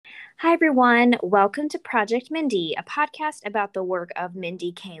Hi, everyone. Welcome to Project Mindy, a podcast about the work of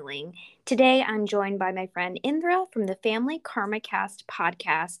Mindy Kaling. Today, I'm joined by my friend Indra from the Family Karma Cast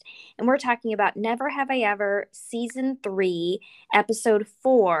podcast, and we're talking about Never Have I Ever, Season 3, Episode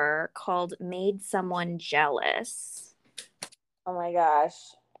 4, called Made Someone Jealous. Oh my gosh.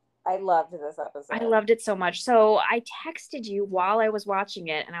 I loved this I episode. loved it so much. So I texted you while I was watching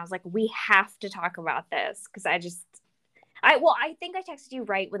it, and I was like, we have to talk about this because I think I texted you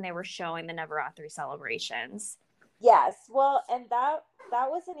right when they were showing the Navaratri celebrations. Yes. Well, and that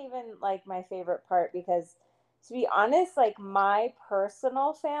wasn't even like my favorite part because to be honest, like my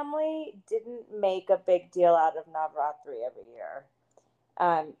personal family didn't make a big deal out of Navratri every year.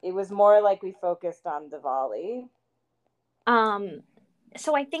 It was more like we focused on Diwali. Um,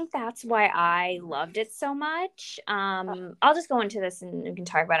 so I think that's why I loved it so much. I'll just go into this and we can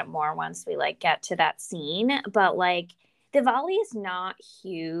talk about it more once we like get to that scene. But like Diwali is not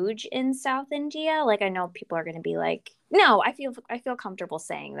huge in South India. Like I know people are gonna be like, no, I feel comfortable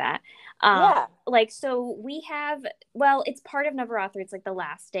saying that. Yeah. Like so we have it's part of Navaratri. It's like the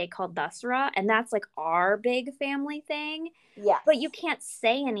last day called Dasara, and that's like our big family thing. Yes. But you can't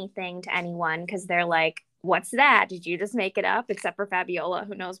say anything to anyone because they're like, what's that? Did you just make it up? Except for Fabiola,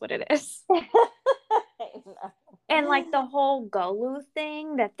 who knows what it is. And like the whole Golu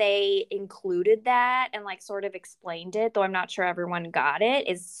thing that they included that and like sort of explained it, though I'm not sure everyone got it,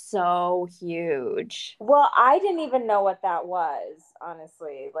 is so huge. Well, I didn't even know what that was,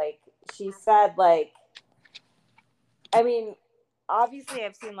 honestly. Like she said I mean, obviously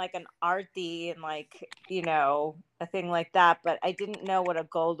I've seen like an arti and like, a thing like that, but I didn't know what a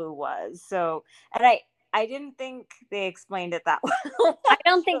golu was. So, and I didn't think they explained it that well. I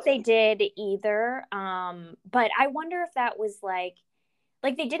don't think they Actually. did either. But I wonder if that was like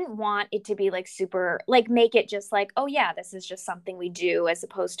they didn't want it to be like super like make it just like, oh yeah, this is just something we do as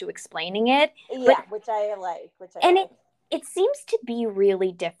opposed to explaining it. But Yeah, which I and it like. it seems to be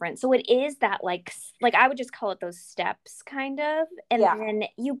really different. So it is that like I would just call it those steps kind of, and Yeah. then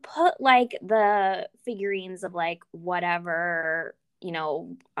you put like the figurines of like whatever,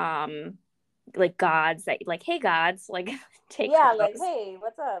 like gods that like, hey gods, like take Yeah, like, photos. hey,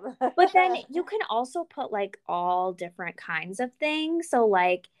 what's up? But then you can also put like all different kinds of things. So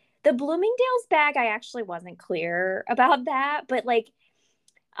like the Bloomingdale's bag, I actually wasn't clear about that, but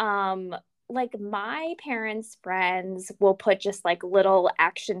um like my parents' friends will put just like little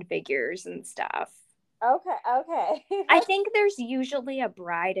action figures and stuff. Okay, okay. I think there's usually a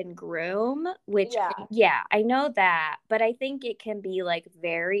bride and groom, which Yeah. yeah, I know that, but I think it can be like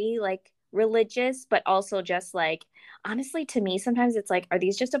very like religious, but also just like honestly to me sometimes it's like, are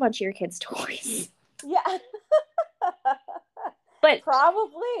these just a bunch of your kids' toys? Yeah. But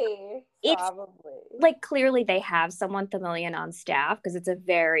Probably. it's Probably. like clearly they have someone familiar on staff because it's a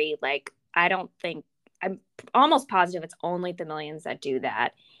very like I don't think I'm almost positive it's only the millions that do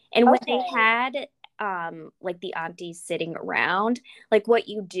that. And when they Okay. had like the aunties sitting around, like what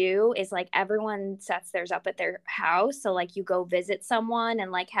you do is like everyone sets theirs up at their house. So like you go visit someone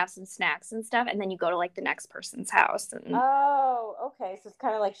and like have some snacks and stuff, and then you go to like the next person's house and Oh, okay. So it's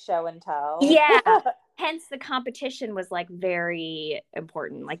kind of like show and tell. yeah. Hence the competition was like very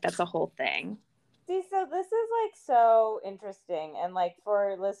important. Like that's a whole thing. See, so this is like so interesting, and like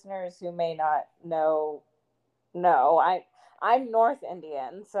for listeners who may not know, no, I'm North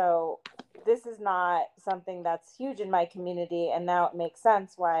Indian, so this is not something that's huge in my community, and now it makes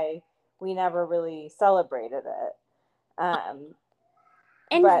sense why we never really celebrated it. Um,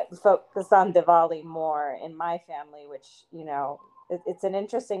 And but focus on Diwali more in my family, which it's an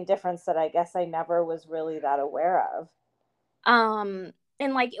interesting difference that I guess I never was really that aware of.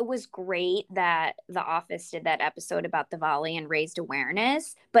 and like it was great that The Office did that episode about the volley and raised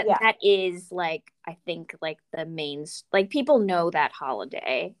awareness, but Yeah. that is like I think like the main like people know that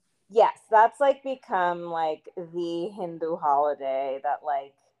holiday. Yes, that's like become like the Hindu holiday that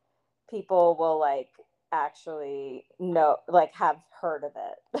like people will like actually know, like have heard of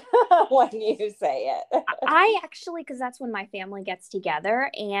it when you say it. I actually because that's when my family gets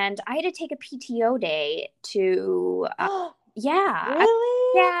together and I had to take a PTO day to yeah.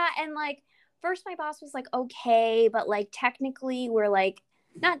 Really? Yeah, and like first my boss was like okay, but like technically we're like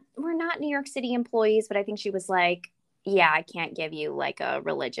we're not New York City employees, but I think she was like, yeah, I can't give you like a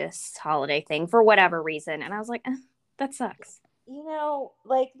religious holiday thing for whatever reason. And I was like, that sucks.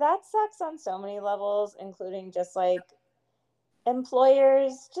 Like that sucks on so many levels, including just like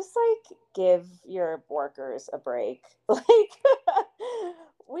employers, just like give your workers a break. Like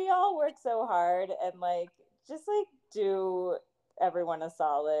we all work so hard and like just like do everyone is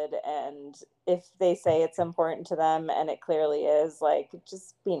solid, and if they say it's important to them and it clearly is, like,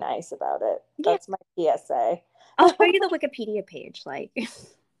 just be nice about it. Yeah. That's my PSA. I'll show you the Wikipedia page. Like,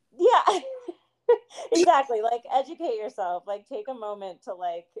 Yeah. Exactly. Like, educate yourself. Like, take a moment to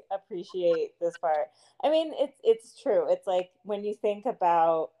like appreciate this part. I mean, it's true. It's like when you think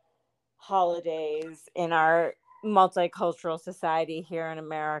about holidays in our multicultural society here in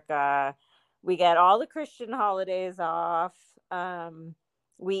America, we get all the Christian holidays off.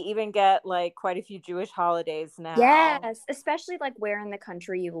 We even get like quite a few Jewish holidays now. yes, especially like where in the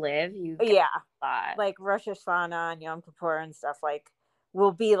country you live, you get Yeah, a lot. like Rosh Hashanah and Yom Kippur and stuff, like,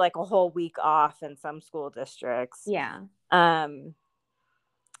 will be like a whole week off in some school districts. Yeah. Um,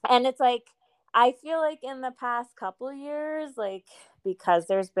 and it's like, I feel like in the past couple years, like, because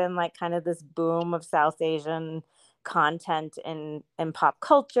there's been like kind of this boom of South Asian content in pop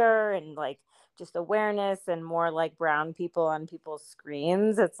culture, and like just awareness, and more like brown people on people's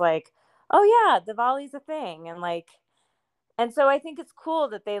screens, it's like, oh yeah, Diwali's a thing. And like, and so I think it's cool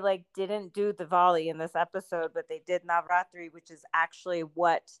that they like didn't do Diwali in this episode, but they did Navratri, which is actually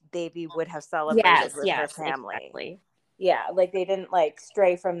what Devi would have celebrated Yes, with her yes, family. exactly. Yeah, like they didn't like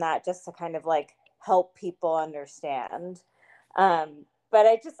stray from that just to kind of like help people understand. But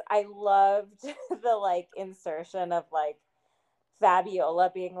I loved the like insertion of like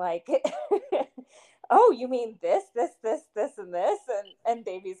Fabiola being like, oh, you mean this, and this? And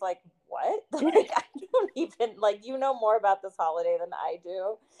Davey's like, what? Like, I don't even, like, you know more about this holiday than I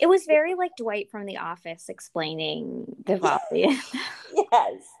do. It was very like Dwight from The Office explaining Diwali.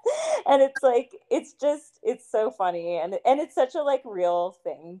 Yes. And it's like, it's so funny. And it's such a like real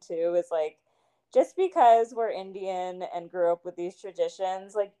thing too. Is like, just because we're Indian and grew up with these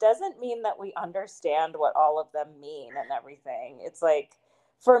traditions, like, doesn't mean that we understand what all of them mean and everything. It's like,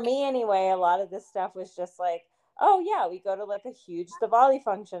 for me anyway, a lot of this stuff was just like, oh yeah, we go to like a huge Diwali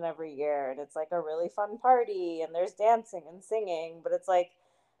function every year, and it's like a really fun party, and there's dancing and singing. But it's like,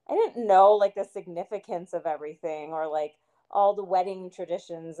 I didn't know like the significance of everything, or like all the wedding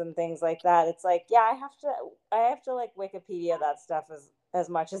traditions and things like that. It's like, yeah, I have to like Wikipedia that stuff as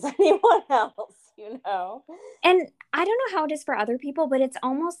much as anyone else, you know? And I don't know how it is for other people, but it's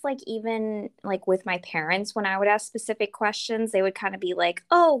almost like even like with my parents, when I would ask specific questions, they would kind of be like,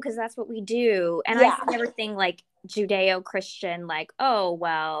 oh, because that's what we do. And I Yeah. see everything like Judeo Christian, like, oh,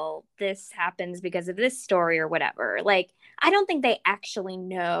 well, this happens because of this story or whatever. Like, I don't think they actually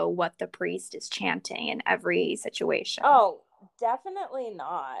know what the priest is chanting in every situation. Oh, definitely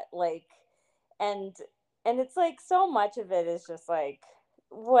not. Like, and it's like so much of it is just like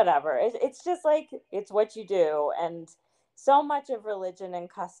whatever. It's just like it's what you do, and so much of religion and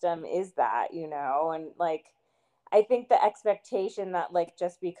custom is that, you know. And like, I think the expectation that like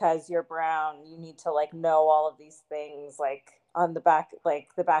just because you're brown, you need to like know all of these things like on the back, like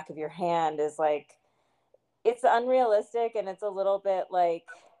the back of your hand, is like, it's unrealistic. And it's a little bit like,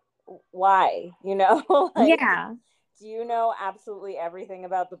 why, you know? Like, Yeah. do you know absolutely everything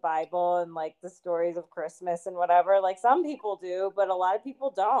about the Bible and like the stories of Christmas and whatever? Like, some people do, but a lot of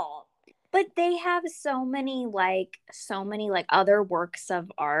people don't. But they have so many like other works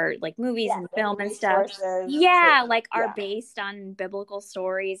of art, like movies Yes, and and film and stuff. resources to, Yeah, like are yeah. based on biblical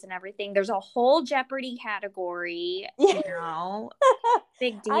stories and everything. There's a whole Jeopardy category, you know.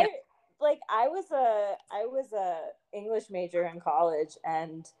 Big deal. I was a English major in college,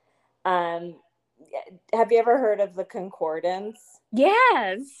 and um have you ever heard of the concordance?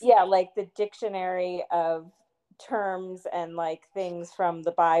 Yes. Yeah, like the dictionary of terms and like things from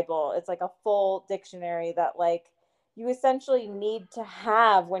the Bible. It's like a full dictionary that like you essentially need to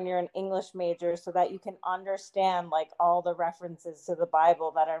have when you're an English major, so that you can understand like all the references to the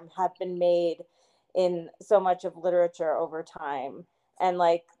Bible that have been made in so much of literature over time. And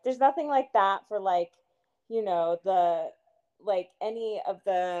like, there's nothing like that for like, you know, the like any of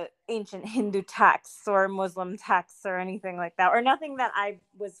the ancient Hindu texts or Muslim texts or anything like that, or nothing that I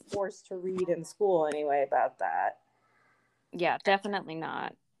was forced to read in school anyway about that. Yeah, definitely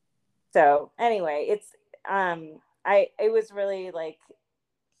not. So anyway, it's I it was really like,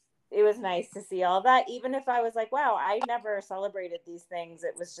 it was nice to see all that, even if I was like, wow, I never celebrated these things.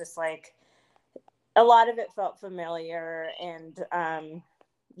 It was just like a lot of it felt familiar. And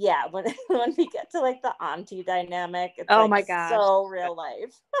yeah, when when we get to like the auntie dynamic, it's Oh like my gosh. so real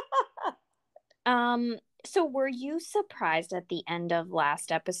life. Um, so were you surprised at the end of last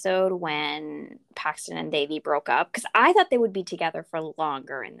episode when Paxton and Davy broke up? Because I thought they would be together for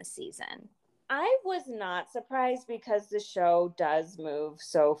longer in the season. I was not surprised, because the show does move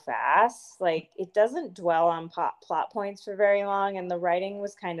so fast. Like, it doesn't dwell on plot points for very long, and the writing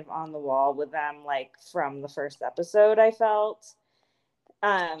was kind of on the wall with them, like from the first episode, I felt.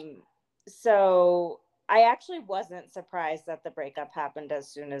 So I actually wasn't surprised that the breakup happened as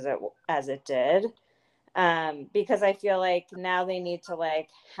soon as it did. Because I feel like now they need to like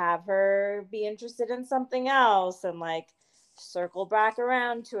have her be interested in something else and like circle back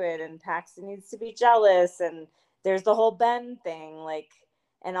around to it, and Paxton needs to be jealous, and there's the whole Ben thing, like,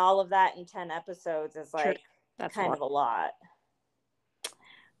 and all of that in 10 episodes is True. like That's kind of a lot.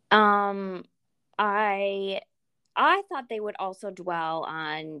 I thought they would also dwell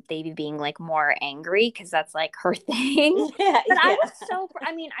on Davy being like more angry because that's like her thing. Yeah, But yeah.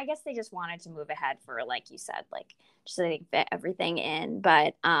 I mean, I guess they just wanted to move ahead for, like you said, like just so they could fit everything in.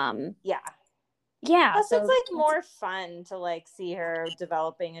 But Yeah. yeah, Plus, it's so like more fun to like see her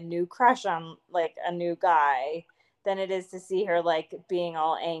developing a new crush on like a new guy than it is to see her like being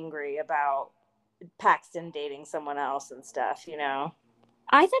all angry about Paxton dating someone else and stuff, you know?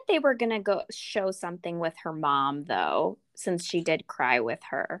 I thought they were gonna go show something with her mom though, since she did cry with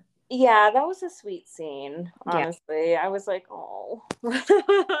her. Yeah, that was a sweet scene, Yeah. honestly. I was like, oh.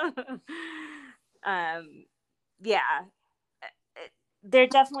 um, yeah. There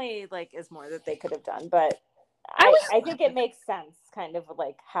definitely like is more that they could have done, but I think it makes sense kind of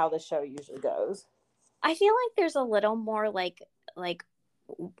like how the show usually goes. I feel like there's a little more like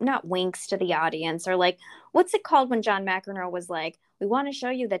not winks to the audience, or like what's it called when John McEnroe was like, we want to show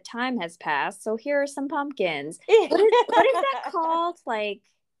you that time has passed, so here are some pumpkins. What is that called? Like,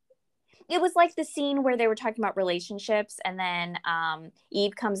 it was like the scene where they were talking about relationships, and then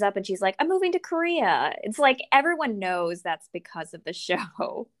Eve comes up and she's like, I'm moving to Korea. It's like everyone knows that's because of the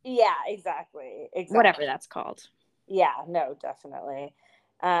show. Yeah, exactly. Whatever that's called. Yeah, no, definitely.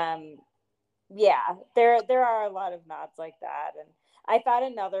 Um, yeah, there are a lot of nods like that, and I thought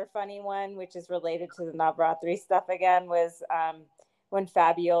another funny one, which is related to the Navratri stuff again, was when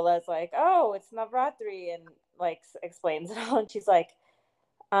Fabiola's like, "Oh, it's Navratri," and like explains it all, and she's like,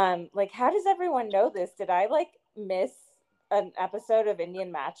 how does everyone know this? Did I like miss an episode of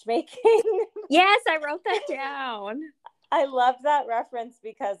Indian Matchmaking? Yes, I wrote that down. I love that reference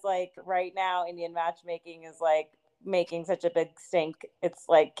because like right now Indian Matchmaking is like making such a big stink. It's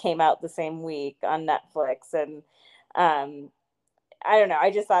like came out the same week on Netflix, and um I don't know, I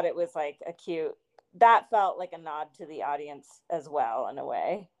just thought it was like a cute, that felt like a nod to the audience as well in a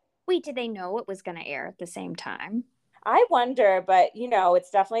way. Wait, did they know it was going to air at the same time? I wonder, but you know, it's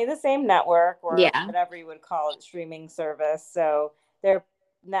definitely the same network or Yeah. whatever you would call it, streaming service. So their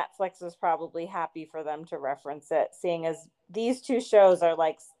Netflix was probably happy for them to reference it, seeing as these two shows are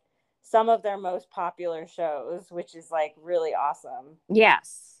like some of their most popular shows, which is like really awesome.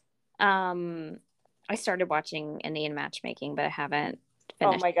 Yes. I started watching Indian Matchmaking, but I haven't Oh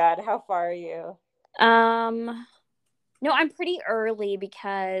finished. my God, how far are you? Um, no, I'm pretty early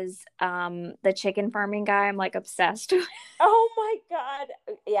because the chicken farming guy I'm like obsessed with. Oh my God.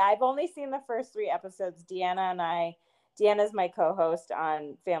 Yeah, I've only seen the first 3 episodes. Deanna's my co-host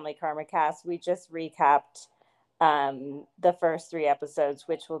on Family Karma Cast. We just recapped the first 3 episodes,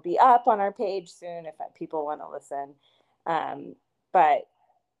 which will be up on our page soon if people want to listen. But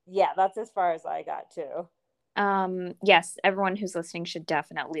yeah, that's as far as I got too. Yes, everyone who's listening should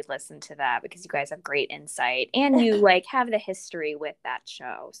definitely listen to that because you guys have great insight and you like have the history with that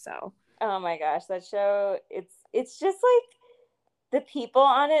show. So, Oh my gosh, that show, it's just like the people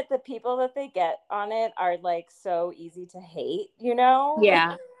on it, the people that they get on it are like so easy to hate, you know?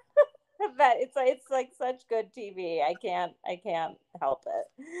 yeah. That it's like such good TV. I can't help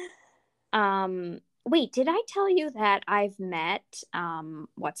it. Wait, did I tell you that I've met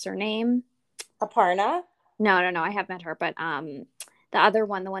what's her name? Aparna, No, I have met her, but the other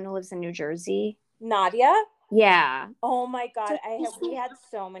one, the one who lives in New Jersey. Nadia. Yeah. Oh my God, So, we had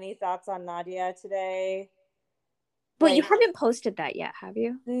so many thoughts on Nadia today. but you Like, haven't posted that yet, have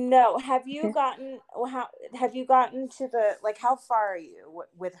you? no, have you Okay. gotten how have you gotten to the like how far are you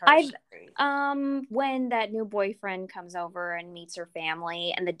with her I've story? when that new boyfriend comes over and meets her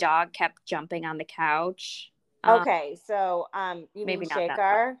family and the dog kept jumping on the couch. Okay, so you mean Maybe not that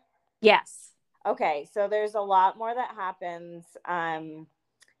far. Shekar? Yes. Okay, so there's a lot more that happens. I'm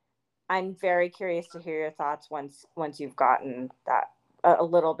very curious to hear your thoughts once you've gotten that a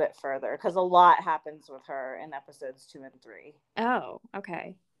little bit further, because a lot happens with her in episodes 2 and 3. Oh,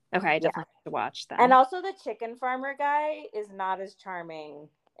 okay. Okay, I Yeah, definitely have to watch and them. also the chicken farmer guy is not as charming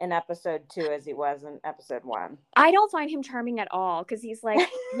in episode 2 as he was in episode 1. I don't find him charming at all because he's like,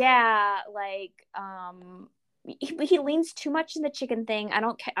 yeah, like he leans too much in the chicken thing. I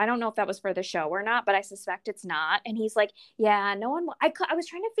don't know if that was for the show or not, but I suspect it's not. And he's like, yeah, no one. I was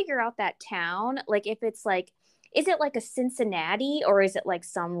trying to figure out that town, like if it's like is it like a Cincinnati or is it like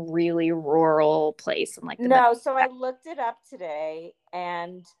some really rural place in like the middle? No, so I looked it up today,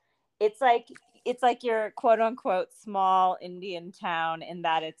 and it's like it's like your quote unquote small Indian town in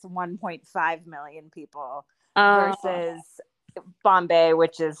that it's 1.5 million people versus Bombay,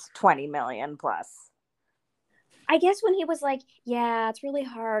 which is 20 million plus. I guess when he was like, yeah, it's really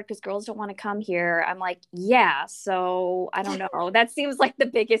hard because girls don't want to come here. I'm like, yeah, so I don't know. That seems like the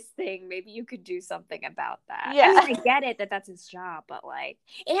biggest thing. Maybe you could do something about that. Yeah. I mean, I get it that that's his job, but like,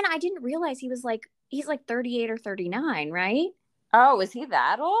 and I didn't realize he's like 38 or 39, right? Oh, is he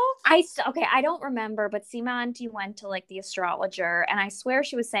that old? Okay, I don't remember, but Seema Auntie went to like the astrologer, and I swear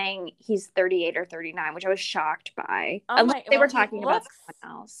she was saying he's 38 or 39, which I was shocked by. Oh Unless my, they well, were talking about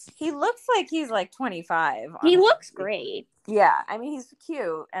someone else. He looks like he's like 25. He Honestly. looks great. Yeah, I mean he's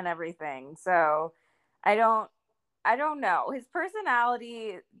cute and everything. So I don't know. His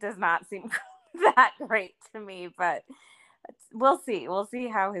personality does not seem that great to me, but we'll see. We'll see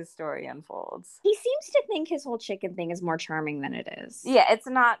how his story unfolds. He seems to think his whole chicken thing is more charming than it is. Yeah, it's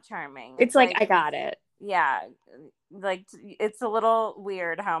not charming. It's like I got it. Yeah, like it's a little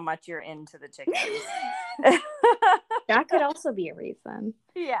weird how much you're into the chickens. That could also be a reason.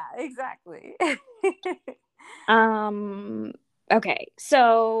 Yeah, exactly. Okay,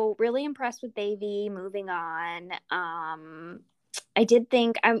 so really impressed with Davy. Moving on. I did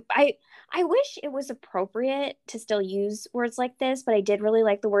think I wish it was appropriate to still use words like this, but I did really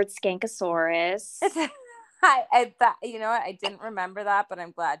like the word skankosaurus. I thought, you know what? I didn't remember that, but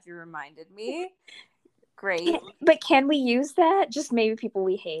I'm glad you reminded me. Great. But can we use that? Just maybe people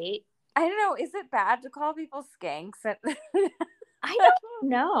we hate. I don't know. Is it bad to call people skanks? I don't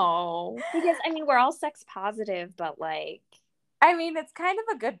know. Because I mean, we're all sex positive, but like, I mean, it's kind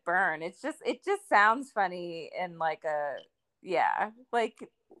of a good burn. It just sounds funny and like like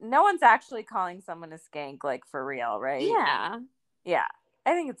no one's actually calling someone a skank, like for real, right? Yeah. Yeah.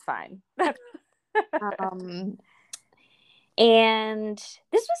 I think it's fine. And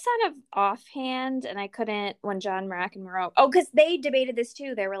this was kind of offhand, and I couldn't when John McEnroe. Oh, because they debated this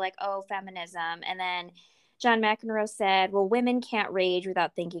too. They were like, "Oh, feminism," and then John McEnroe said, "Well, women can't rage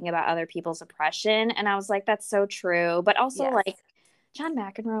without thinking about other people's oppression," and I was like, "That's so true." But also, Yes. like, John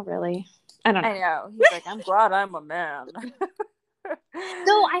McEnroe, really? I don't know. I know. He's like, "I'm glad I'm a man."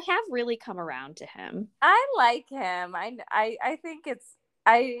 So I have really come around to him. I like him. I think it's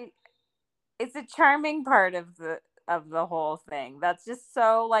a charming part of the whole thing. That's just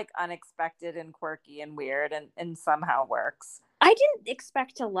so like unexpected and quirky and weird and somehow works. I didn't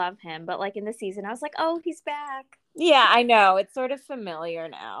expect to love him, but like in the season, I was like, oh, he's back. Yeah, I know. It's sort of familiar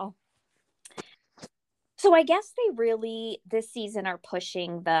now. So I guess they really this season are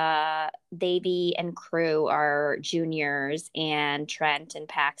pushing the Davy and crew are juniors and Trent and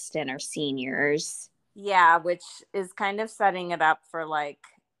Paxton are seniors. Yeah, which is kind of setting it up for like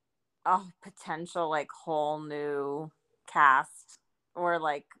a potential like whole new cast or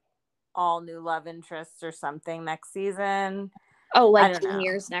like all new love interests or something next season. Oh, like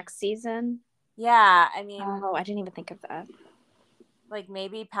juniors next season? Yeah, I mean, oh, I didn't even think of that. Like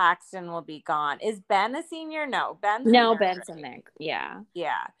maybe Paxton will be gone. Is Ben a senior? No, Ben's in there. Yeah.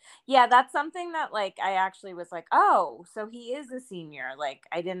 Yeah. That's something that like I actually was like, oh, so he is a senior. Like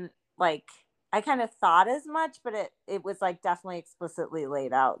I didn't like. I kind of thought as much, but it was like definitely explicitly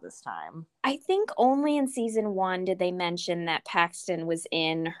laid out this time. I think only in season 1 did they mention that Paxton was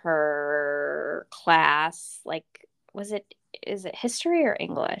in her class. Like, is it history or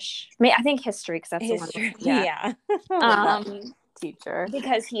English? I mean, I think history because that's history. The one. Yeah. Teacher.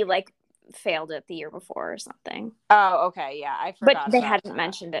 Because he like failed it the year before or something. Oh, okay. Yeah. I forgot. But they hadn't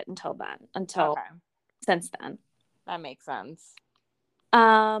mentioned it since then. That makes sense.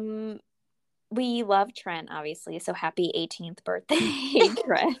 We love Trent, obviously. So happy 18th birthday,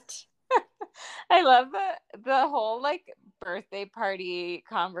 Trent. I love the whole like birthday party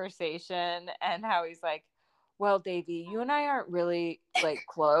conversation and how he's like, well, Davy, you and I aren't really like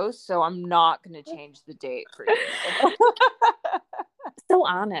close, so I'm not going to change the date for you. So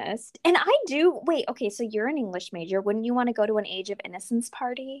honest. And I do. Wait, okay, so you're an English major. Wouldn't you want to go to an Age of Innocence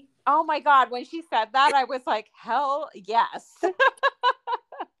party? Oh my God. When she said that, I was like, hell yes.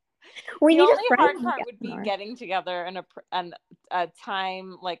 We the need only hard part would be getting together in a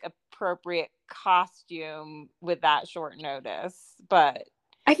time like appropriate costume with that short notice. But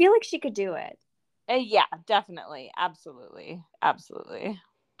I feel like she could do it. Yeah, definitely. Absolutely.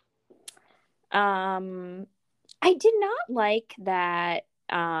 I did not like that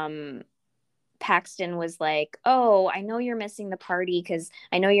Paxton was like, oh, I know you're missing the party because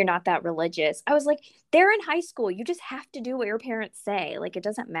I know you're not that religious. I was like, they're in high school. You just have to do what your parents say. Like, it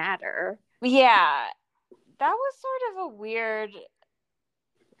doesn't matter. Yeah. that was sort of a weird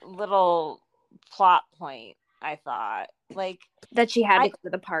little plot point, I thought. Like, That she had to I go to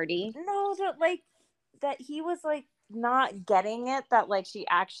the party. no, that like that he was like not getting it, that like she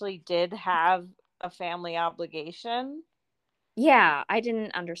actually did have a family obligation. Yeah, I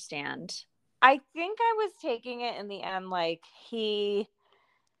didn't understand. I think I was taking it in the end like he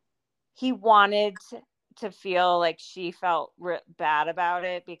wanted to feel like she felt bad about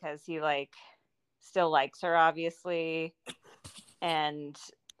it because he like still likes her obviously, and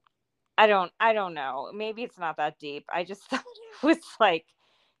I don't know, maybe it's not that deep. I just thought it was like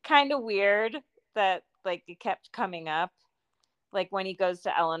kind of weird that like it kept coming up, like when he goes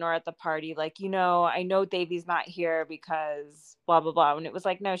to Eleanor at the party, like, I know Davy's not here because blah blah blah, and it was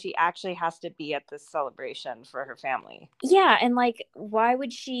like, no, she actually has to be at this celebration for her family. Yeah, and like why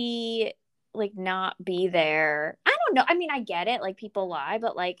would she like not be there? I don't know. I mean, I get it, like people lie,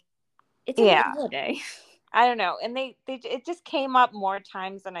 but like it's a real Yeah, holiday. I don't know, and they it just came up more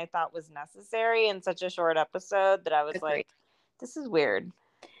times than I thought was necessary in such a short episode that I was Agreed. like, this is weird,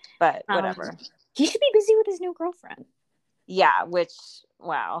 but whatever. He should be busy with his new girlfriend. Yeah, which,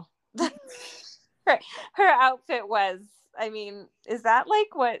 wow. her outfit was, I mean, is that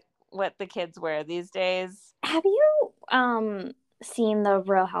like what the kids wear these days? Have you seen the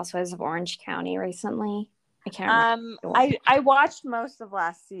Real Housewives of Orange County recently? I can't remember. I watched most of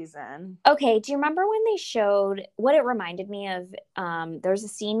last season. Okay, do you remember when they showed what it reminded me of? There's a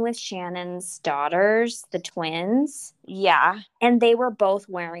scene with Shannon's daughters, the twins, Yeah. and they were both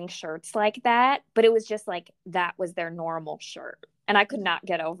wearing shirts like that, but it was just like that was their normal shirt. And I could not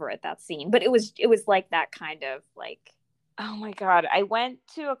get over it, that scene. But it was like that kind of like. Oh my God. I went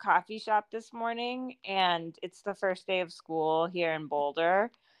to a coffee shop this morning and it's the first day of school here in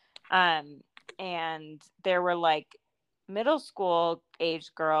Boulder. And there were like middle school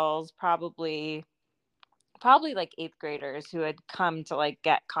age girls, probably like eighth graders who had come to like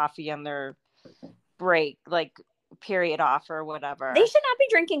get coffee on their break, like period off or whatever. They should not be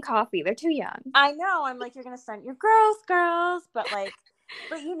drinking coffee. They're too young. I know. I'm like, you're gonna stunt your growth, girls. But like,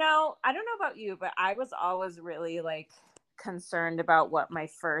 but I don't know about you, but I was always really like concerned about what my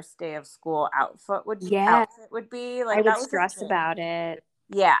first day of school Yeah, outfit would be. I Like would that was a stress thing. about it.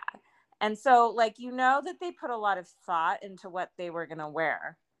 Yeah. And so like that they put a lot of thought into what they were gonna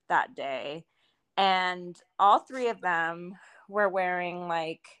wear that day. And all three of them were wearing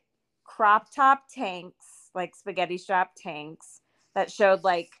like crop top tanks, like spaghetti strap tanks that showed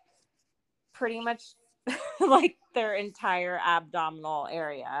like pretty much like their entire abdominal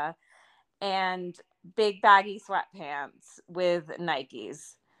area, and big baggy sweatpants with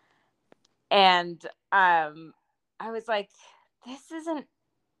Nikes. And I was like, this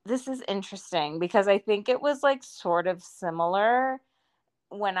is interesting because I think it was like sort of similar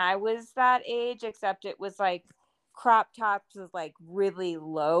when I was that age, except it was like crop tops with like really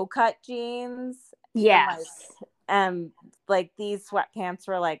low cut jeans, and Yes. like these sweatpants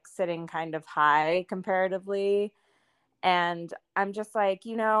were like sitting kind of high comparatively. And I'm just like,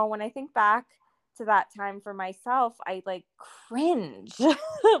 when I think back to that time for myself, I like cringe.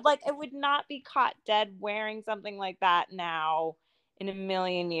 Like I would not be caught dead wearing something like that now in a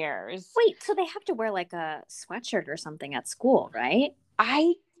million years. Wait, so they have to wear like a sweatshirt or something at school, right?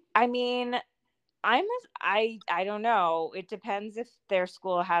 I I mean, I don't know. It depends if their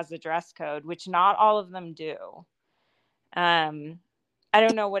school has a dress code, which not all of them do. Um, I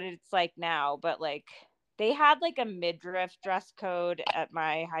don't know what it's like now, but like they had like a midriff dress code at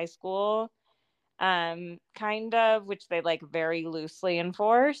my high school, kind of, which they like very loosely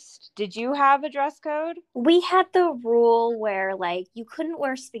enforced. Did you have a dress code? We had the rule where like you couldn't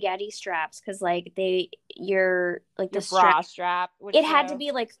wear spaghetti straps because like you're like the Your strap, bra strap would it had to show.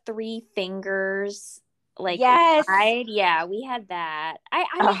 be like 3 fingers like Yes. wide. Yeah, we had that. I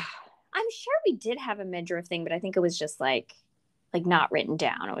don't, Ugh. I'm sure we did have a midriff thing, but I think it was just like not written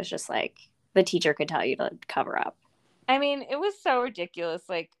down. It was just like the teacher could tell you to cover up. I mean, it was so ridiculous.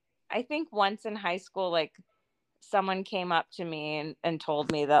 Like, I think once in high school, like someone came up to me and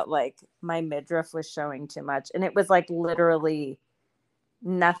told me that like my midriff was showing too much. And it was like literally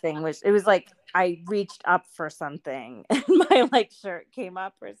nothing was, it was like I reached up for something and my like shirt came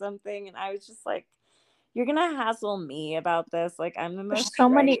up or something. And I was just like, you're gonna hassle me about this. Like I'm the There's most so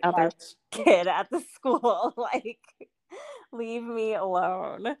many straight other. edge kid at the school. Like leave me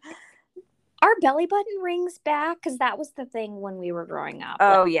alone. Are belly button rings back? Because that was the thing when we were growing up. Like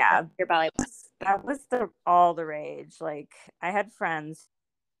Oh yeah. your belly button. That was the all the rage. Like I had friends.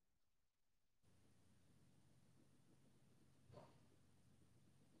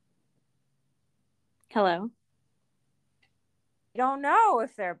 Hello. I don't know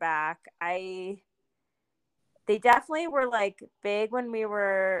if they're back. they definitely were like big when we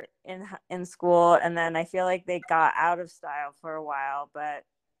were in school, and then I feel like they got out of style for a while, but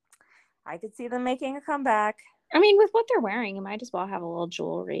I could see them making a comeback. I mean, with what they're wearing, you might as well have a little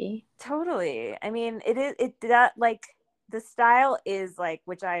jewelry. Totally. I mean, that like the style is like,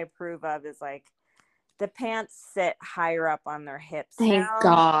 which I approve of, is like the pants sit higher up on their hips Thank now.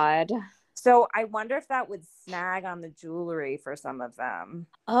 God. So I wonder if that would snag on the jewelry for some of them.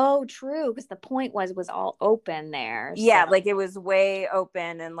 Oh, true. Because the point was all open there. Yeah, So. like it was way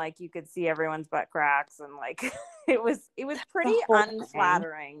open and like you could see everyone's butt cracks and like it was pretty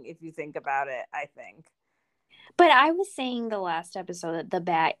unflattering if you think about it, I think. But I was saying the last episode that the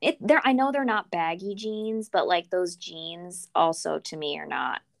bag I know they're not baggy jeans, but like those jeans also to me are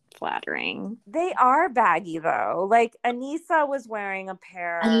not flattering. They are baggy though. Like Anissa was wearing a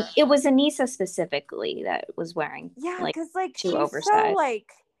pair. It was Anissa specifically that was wearing because like too she's oversized. so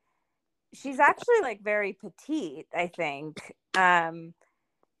like she's actually like very petite, I think. And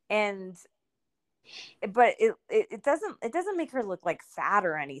but it doesn't make her look like fat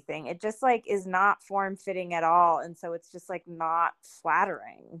or anything. It just like is not form fitting at all, and so it's just like not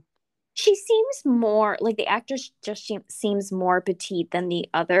flattering. She seems more like the actress just seems more petite than the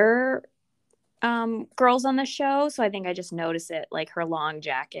other girls on the show, so I think I just notice it like her long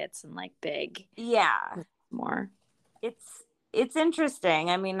jackets and like big more. It's interesting.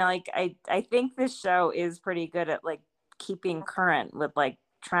 I mean, like I think this show is pretty good at like keeping current with like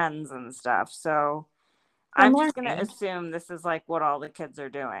trends and stuff, so I'm just gonna assume this is like what all the kids are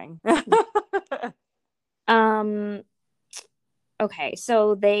doing. Okay,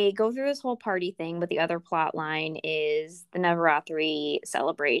 so they go through this whole party thing, but the other plot line is the Navaratri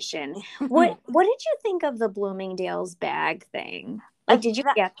celebration. What did you think of the Bloomingdale's bag thing? Like, did you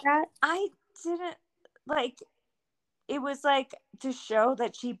get that? I didn't like. It was like to show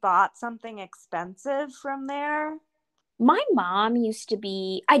that she bought something expensive from there. My mom used to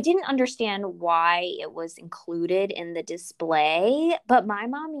be, I didn't understand why it was included in the display, but my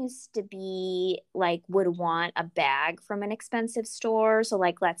mom used to be like, would want a bag from an expensive store. So,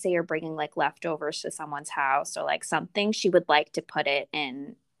 like, let's say you're bringing like leftovers to someone's house or like something, she would like to put it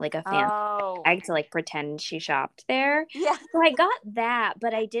in like a fancy bag to like pretend she shopped there. Yeah. So I got that,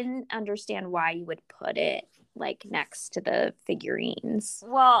 but I didn't understand why you would put it like next to the figurines.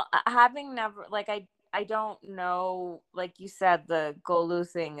 Well, having never, like, I don't know, like you said, the Golu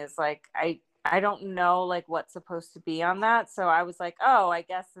thing is like, I don't know like what's supposed to be on that. So I was like, oh, I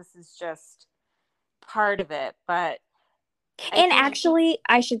guess this is just part of it. But actually,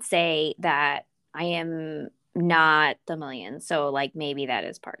 I should say that I am not the million. So like maybe that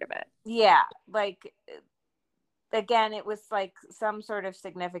is part of it. Yeah. Like, again, it was like some sort of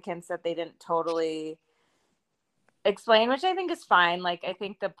significance that they didn't totally explain, which I think is fine. Like, I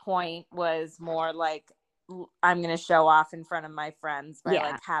think the point was more like, I'm going to show off in front of my friends by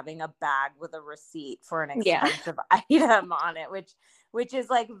like having a bag with a receipt for an expensive item on it, which is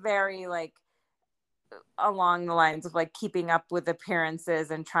like very like along the lines of like keeping up with appearances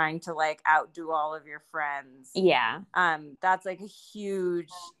and trying to like outdo all of your friends. Yeah. That's like a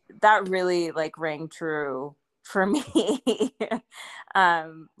huge, that really like rang true for me.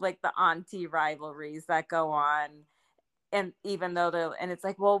 Like the auntie rivalries that go on. And even though and it's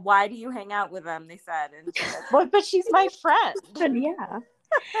like, well, why do you hang out with them? They said, and she's like, well, but she's my friend. Yeah.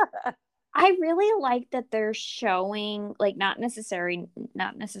 I really like that they're showing like not necessarily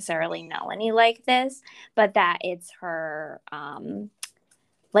Melanie like this, but that it's her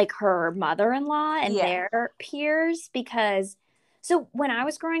like her mother-in-law and their peers, because so when I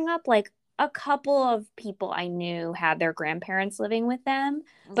was growing up, like a couple of people I knew had their grandparents living with them,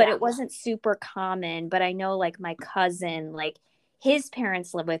 but it wasn't super common. But I know like my cousin, like his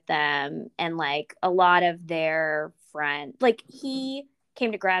parents live with them, and like a lot of their friends, like he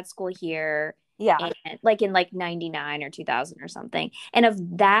came to grad school here. And like in like 99 or 2000 or something. And of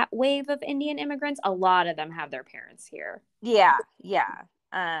that wave of Indian immigrants, a lot of them have their parents here. Yeah.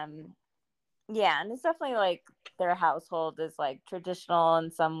 And it's definitely like their household is like traditional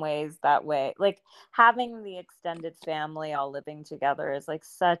in some ways that way. Like having the extended family all living together is like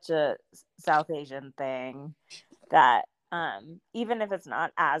such a South Asian thing that even if it's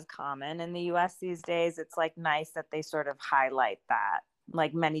not as common in the US these days, it's like nice that they sort of highlight that,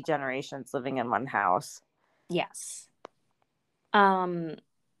 like many generations living in one house. Yes. I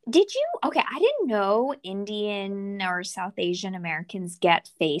didn't know Indian or South Asian Americans get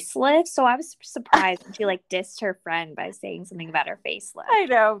facelifts, so I was surprised when she like dissed her friend by saying something about her facelift. I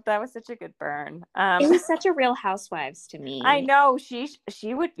know, that was such a good burn. It was such a Real Housewives to me. I know,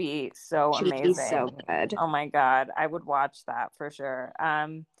 she would be so amazing. Would be so good. Oh my God, I would watch that for sure.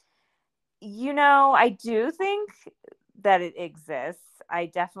 I do think that it exists. I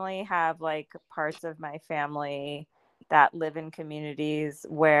definitely have like parts of my family that live in communities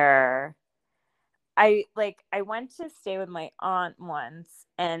where I went to stay with my aunt once,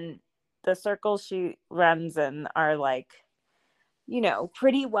 and the circles she runs in are like,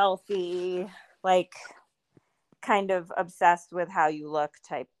 pretty wealthy, like kind of obsessed with how you look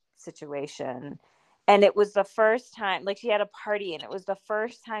type situation. And it was the first time, like she had a party, and it was the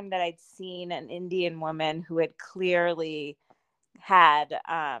first time that I'd seen an Indian woman who had clearly had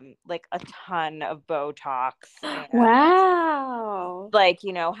like a ton of Botox and Wow. like,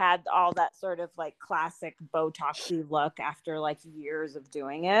 had all that sort of like classic Botoxy look after like years of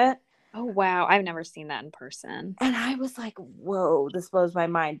doing it. Oh, wow. I've never seen that in person. And I was like, whoa, this blows my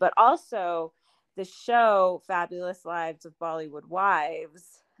mind. But also the show Fabulous Lives of Bollywood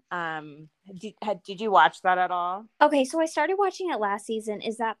Wives. Did you watch that at all? Okay, so I started watching it last season.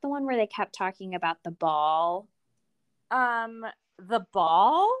 Is that the one where they kept talking about the ball? Um, the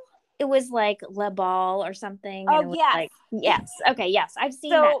Ball? It was like Le Ball or something, and Oh, it was yes. like, yes, okay, yes, I've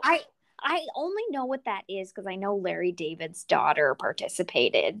seen that. So I only know what that is because I know Larry David's daughter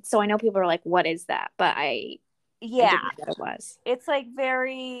participated, so I know people are like, "What is that?" But I yeah, didn't know what it was. it's like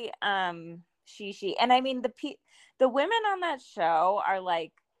very she, and I mean the women on that show are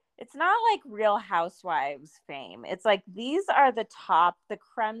like, it's not like Real Housewives fame. It's like these are the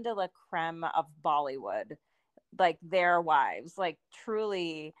creme de la creme of Bollywood, like their wives, like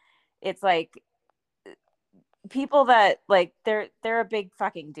truly. It's like people that like they're a big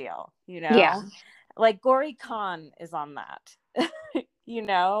fucking deal, Yeah, like Gauri Khan is on that.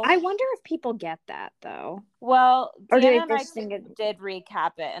 I wonder if people get that though, Well, or do Dana they and I just think it? did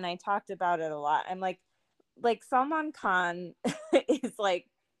recap it, and I talked about it a lot. I'm like Salman Khan is like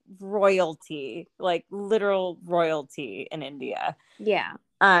royalty, like literal royalty in India. Yeah,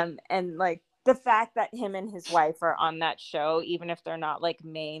 And like the fact that him and his wife are on that show, even if they're not like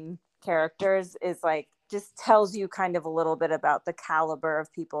main characters, is like just tells you kind of a little bit about the caliber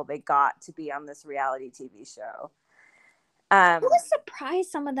of people they got to be on this reality TV show. I Um, was surprised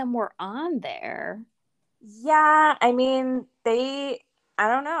some of them were on there. Yeah, I mean, I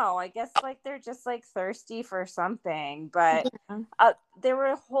don't know. I guess like they're just like thirsty for something, but Yeah. there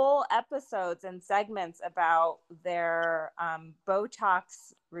were whole episodes and segments about their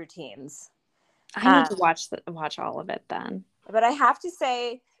Botox routines. I need Um, to watch all of it then. but I have to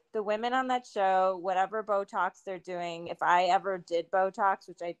say, the women on that show, whatever Botox they're doing, if I ever did Botox,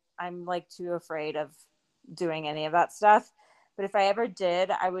 which I'm like too afraid of doing any of that stuff, but if I ever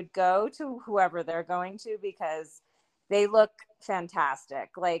did, I would go to whoever they're going to because they look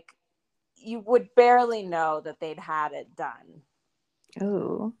fantastic. Like you would barely know that they'd had it done.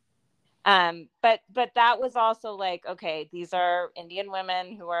 Oh, But that was also like, okay, these are Indian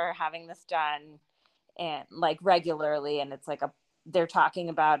women who are having this done and like regularly, and it's like they're talking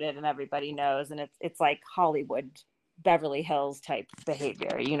about it and everybody knows, and it's like Hollywood Beverly Hills type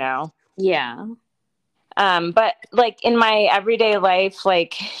behavior. yeah. But like in my everyday life,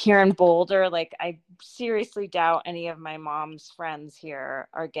 like here in Boulder, like I seriously doubt any of my mom's friends here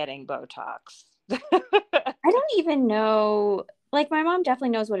are getting Botox. I don't even know. Like my mom definitely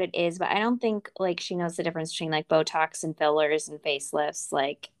knows what it is, but I don't think like she knows the difference between like Botox and fillers and facelifts.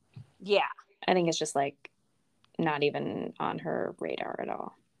 Like Yeah. I think it's just like not even on her radar at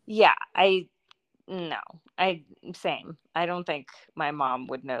all. Yeah. No, I same. I don't think my mom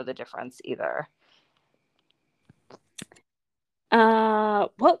would know the difference either.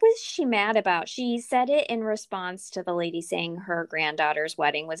 What was she mad about? She said it in response to the lady saying her granddaughter's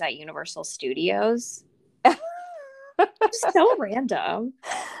wedding was at Universal Studios. So random.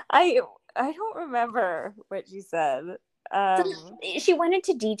 I I don't remember what she said. So Um she went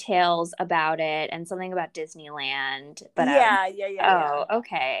into details about it and something about Disneyland, but I was, yeah. oh,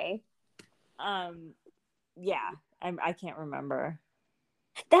 okay. Um yeah, I can't remember.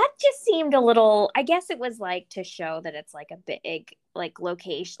 That just seemed a little, I guess it was like to show that it's like a big like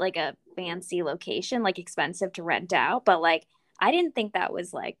location, like a fancy location, like expensive to rent out, but like I didn't think that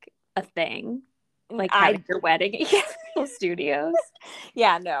was like a thing, like having I your wedding at Universal Studios.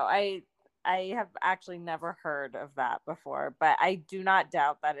 Yeah, no, I have actually never heard of that before, but I do not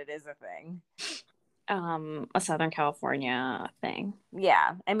doubt that it is a thing. A Southern California thing.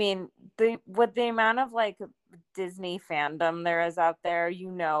 Yeah, I mean, the amount of like Disney fandom there is out there,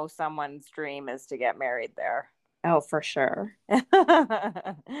 someone's dream is to get married there. Oh, for sure.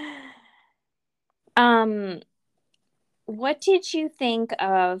 Um, what did you think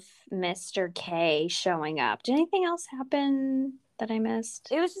of Mr. K showing up? Did anything else happen that I missed?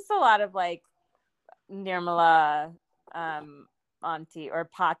 It was just a lot of like Nirmala, um, auntie, or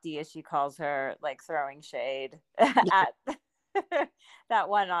Patti as she calls her, like throwing shade at that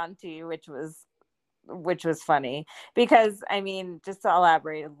one auntie, which was funny, because I mean, just to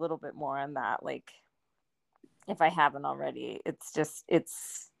elaborate a little bit more on that, like, if I haven't already, it's just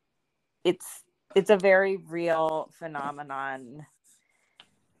it's a very real phenomenon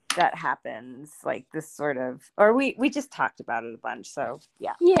that happens, like this sort of, or we just talked about it a bunch, so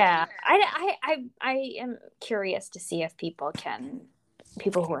yeah. I am curious to see if people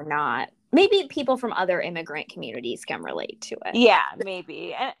who are not, maybe people from other immigrant communities can relate to it. Yeah,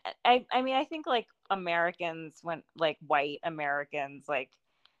 maybe. And I mean, I think like Americans, when like white Americans, like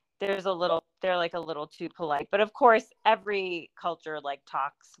they're like a little too polite, but of course every culture like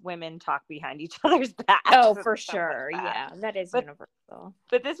women talk behind each other's backs. Oh, for sure. Yeah, that is universal.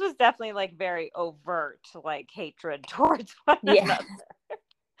 But this was definitely like very overt, like hatred towards one another.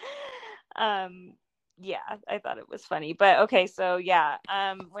 Yeah, I thought it was funny. But okay, so yeah,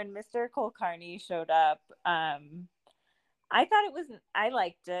 when Mr. Kulkarni showed up, I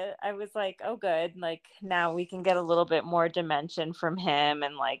liked it. I was like, oh, good. Like, now we can get a little bit more dimension from him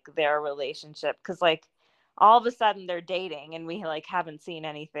and like their relationship. Cause like all of a sudden they're dating and we like haven't seen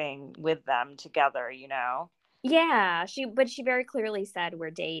anything with them together, you know? Yeah, she very clearly said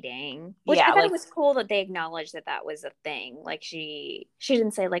we're dating, which I Yeah, thought like, it was cool that they acknowledged that was a thing. Like she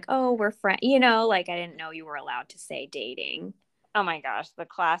didn't say like, oh, we're friends, you know, like I didn't know you were allowed to say dating. oh my gosh, the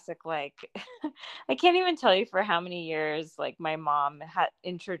classic, like, I can't even tell you for how many years, like, my mom had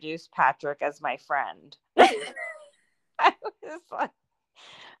introduced Patrick as my friend. I was like,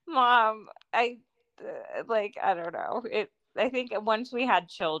 Mom, like, I don't know. I think once we had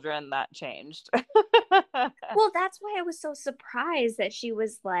children, that changed. Well, that's why I was so surprised that she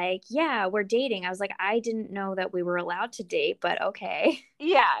was like, yeah, we're dating. I was like, I didn't know that we were allowed to date, but okay.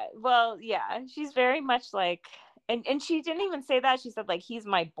 Yeah, well, yeah, she's very much like, and she didn't even say that. She said, like, he's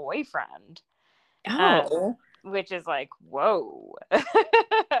my boyfriend. Oh. Which is like, whoa.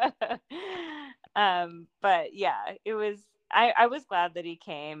 But yeah, I was glad that he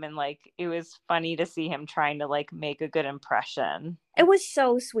came, and like it was funny to see him trying to like make a good impression. It was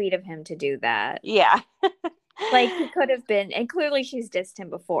so sweet of him to do that. Yeah. Like he could have been, and clearly she's dissed him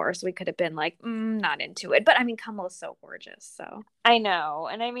before, so we could have been like, not into it. But I mean, Kamala's so gorgeous, so. I know.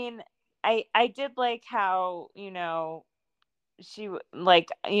 And I mean, I did like how, she, like,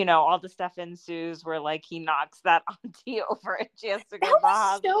 all the stuff ensues where like he knocks that auntie over and she has to go to the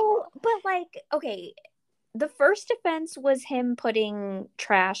hospital. But like, okay, the first offense was him putting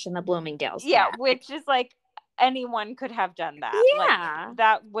trash in the Bloomingdale's bag. Which is like, anyone could have done that. Yeah. Like,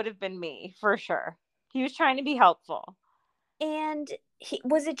 that would have been me for sure. He was trying to be helpful. And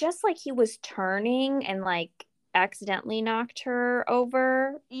was it just like he was turning and like accidentally knocked her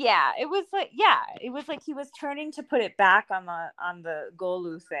over? Yeah, it was like he was turning to put it back on the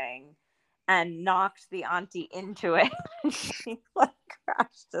Golu thing and knocked the auntie into it. She like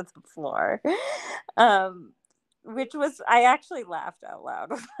crashed to the floor. Which was, I actually laughed out loud.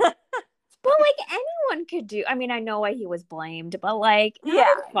 Well, like anyone could do. I mean, I know why he was blamed, but like, yeah.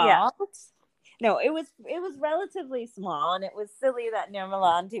 No, it was relatively small, and it was silly that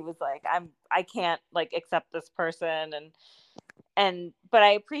Nirmala auntie was like, I can't like accept this person, but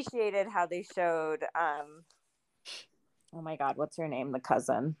I appreciated how they showed oh my god, what's her name? The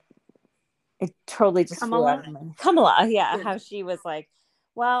cousin. It totally just flew out of my Kamala, yeah. How she was like,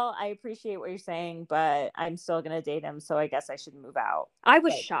 well, I appreciate what you're saying, but I'm still gonna date him, so I guess I should move out. I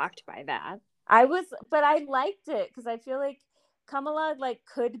was shocked by that. But I liked it because I feel like Kamala like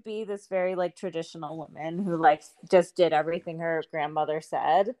could be this very like traditional woman who like just did everything her grandmother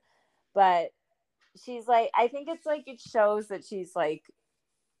said, but she's like, I think it's like, it shows that she's like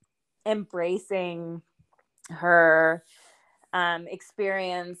embracing her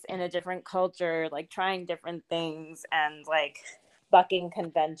experience in a different culture, like trying different things and like bucking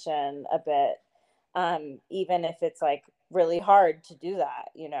convention a bit, even if it's like really hard to do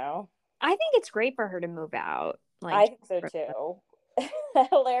that, I think it's great for her to move out. Like, I think so too.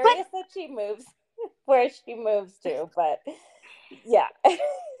 Hilarious that she moves where she moves to, but yeah.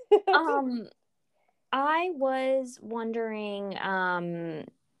 I was wondering,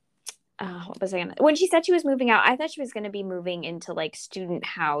 what was I gonna, when she said she was moving out, I thought she was gonna be moving into like student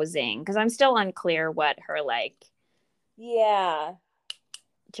housing, because I'm still unclear what her like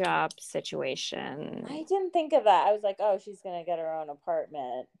job situation. I didn't think of that. I was like, oh, she's gonna get her own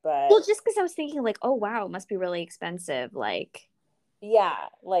apartment, but well, just because I was thinking like, oh wow, it must be really expensive, like, yeah,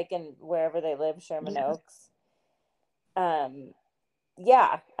 like in wherever they live, Sherman Oaks. I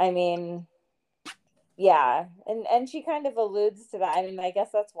mean, yeah, and she kind of alludes to that. I mean, I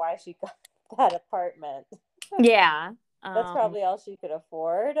guess that's why she got that apartment. Yeah. That's Um, probably all she could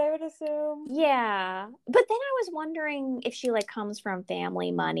afford, I would assume. yeah. But then I was wondering if she like comes from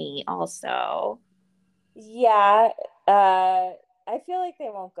family money also. Yeah, I feel like they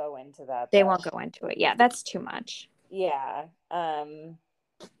won't go into that They won't though. go into it. Yeah, that's too much. Yeah.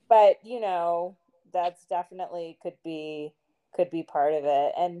 But that's definitely could be part of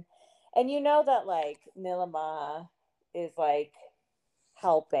it. And you know that like Nilima is like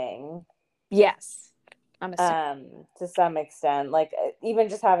helping Yes. I'm assuming. to some extent, like even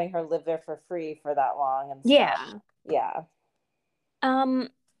just having her live there for free for that long and stuff. Yeah. Yeah. Um,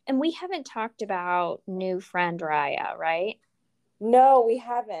 and we haven't talked about new friend Raya, right? No, we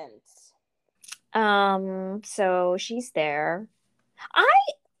haven't. So she's there. I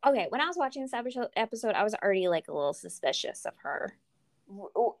okay, when I was watching this episode, I was already like a little suspicious of her.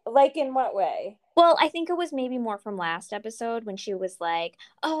 Like in what way? Well, I think it was maybe more from last episode when she was like,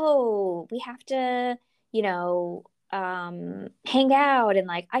 "Oh, we have to, you know, hang out and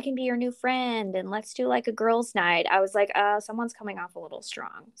like I can be your new friend and let's do like a girls' night." I was like, someone's coming off a little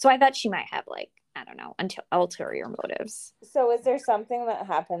strong." So I thought she might have like, I don't know, until ulterior motives. So is there something that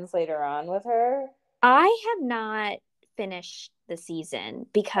happens later on with her? I have not finished the season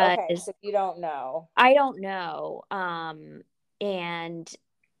Okay, because so you don't know. I don't know. And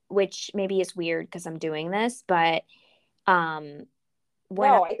which maybe is weird because I'm doing this, but um when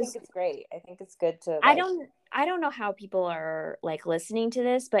No, I think it's great. I think it's good to I like, don't I don't know how people are like listening to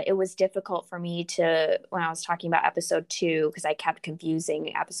this, but it was difficult for me to when I was talking about episode 2 because I kept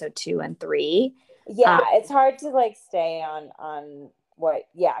confusing episode 2 and 3. yeah, it's hard to like stay on what,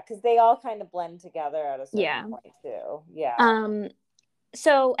 yeah, because they all kind of blend together at a certain Yeah. point too. Yeah. Um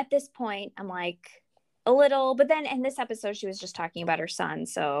so at this point I'm like a little, but then in this episode she was just talking about her son,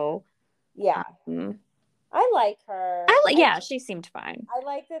 so Yeah. um I like her. yeah, she seemed fine. I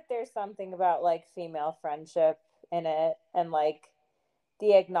like that there's something about like female friendship in it and like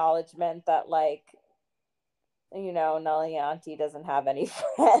the acknowledgement that like, Nalianti doesn't have any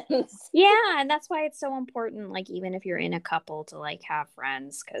friends. Yeah, and that's why it's so important, like even if you're in a couple to like have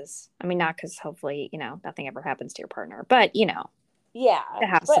friends, because I mean not because hopefully, nothing ever happens to your partner, but Yeah. to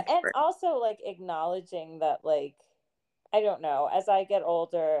have But and support. also like acknowledging that like I don't know, as I get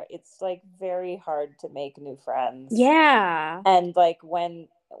older, it's like very hard to make new friends. Yeah. And like when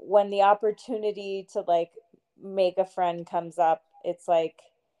the opportunity to like make a friend comes up, it's like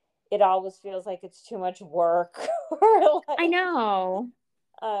it always feels like it's too much work or I like know.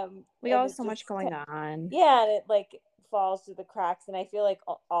 We all and have it so much just going on. yeah, and it like falls through the cracks, and I feel like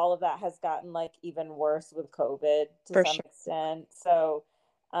all of that has gotten like even worse with COVID to For some sure. extent. So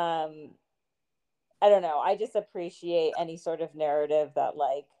um I don't know, I just appreciate any sort of narrative that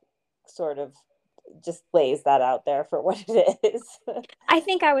like sort of just lays that out there for what it is. I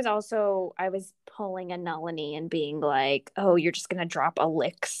think I was pulling a Nalini and being like, "Oh, you're just gonna drop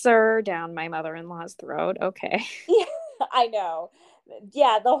elixir down my mother-in-law's throat." Okay. Yeah, I know.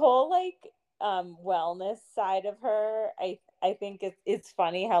 Yeah, the whole like wellness side of her, I think it's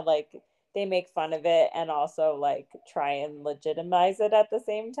funny how like they make fun of it and also like try and legitimize it at the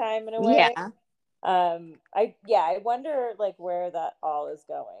same time in a way. Yeah. I wonder like where that all is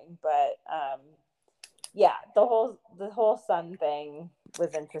going, but yeah, the whole sun thing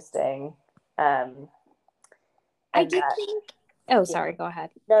was interesting. Um I and did that think Oh, yeah. sorry, go ahead.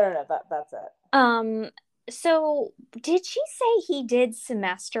 No, that's it. Um, so did she say he did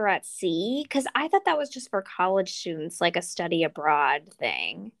semester at sea? Because I thought that was just for college students, like a study abroad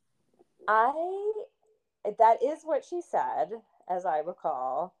thing. I That is what she said, as I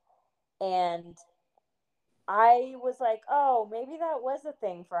recall. And I was like, oh, maybe that was a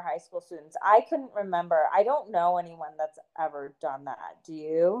thing for high school students. I couldn't remember. I don't know anyone that's ever done that. Do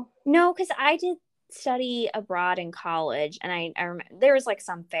you? No, because I did study abroad in college, and I remember there was like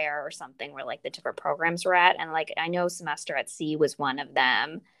some fair or something where like the different programs were at, and like I know semester at sea was one of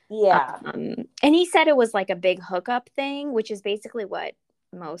them. Yeah. And he said it was like a big hookup thing, which is basically what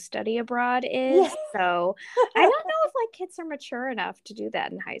most study abroad Yeah. is. So I don't know if like kids are mature enough to do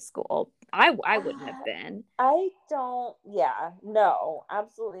that in high school. I wouldn't have been. I don't, yeah, no,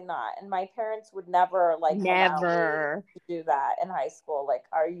 absolutely not. And my parents would never like allow me Never. to do that in high school. Like,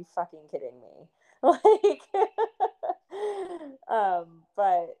 are you fucking kidding me? Like,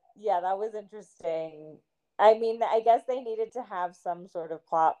 but yeah, that was interesting. I mean, I guess they needed to have some sort of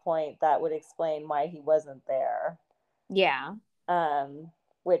plot point that would explain why he wasn't there. Yeah. Um,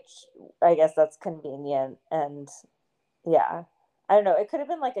 which I guess that's convenient. And yeah, I don't know. It could have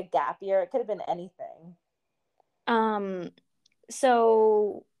been like a gap year. It could have been anything. Um,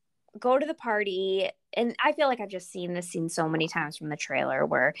 so go to the party. and I feel like I've just seen this scene so many times from the trailer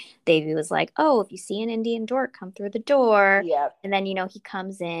where Davy was like, "Oh, if you see an Indian dork, come through the door." Yep. And then, he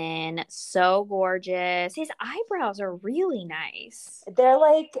comes in so gorgeous. His eyebrows are really nice. They're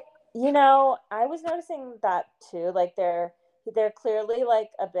like, I was noticing that too. Like they're clearly like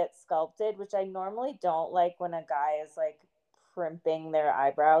a bit sculpted, which I normally don't like when a guy is like primping their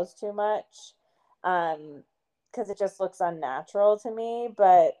eyebrows too much. Because it just looks unnatural to me.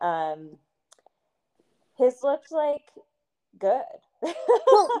 But his looked like good.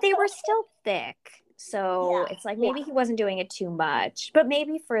 Well, they were still thick. So Yeah, it's like yeah, maybe he wasn't doing it too much, but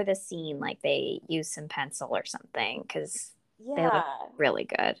maybe for the scene, like they used some pencil or something because they look yeah. really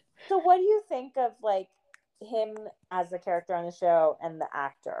good. So what do you think of like him as the character on the show and the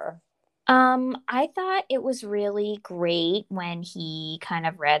actor? I thought it was really great when he kind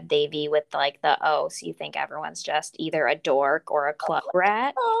of read Davy with like so you think everyone's just either a dork or a club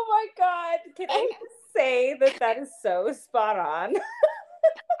rat. Oh my god! Can And I just say that is so spot on?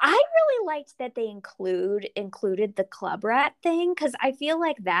 I really liked that they included the club rat thing because I feel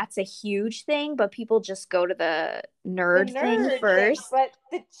like that's a huge thing, but people just go to the The nerd thing nerd thing, first. but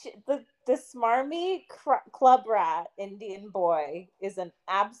the smarmy club rat Indian boy is an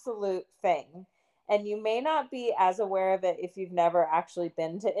absolute thing, and you may not be as aware of it if you've never actually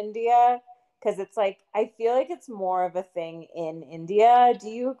been to India, because it's like I feel like it's more of a thing in India. Do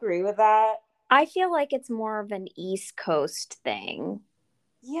you agree with that? I feel like it's more of an East Coast thing.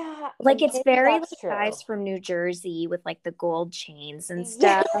 Yeah, Like it's maybe very like that's true. guys from New Jersey with like the gold chains and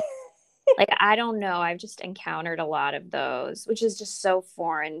Yeah. stuff. Like I don't know, I've just encountered a lot of those, which is just so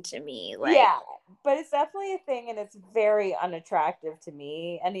foreign to me. Like Yeah, but it's definitely a thing, and it's very unattractive to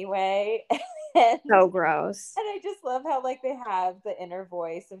me anyway. and so gross. I just love how like they have the inner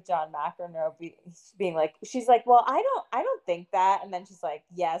voice of John McEnroe being like, she's like, well, I don't think that, and then she's like,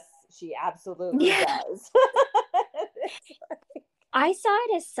 yes, she absolutely Yeah. does. I saw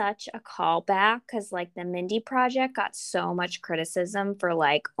it as such a callback because like the Mindy Project got so much criticism for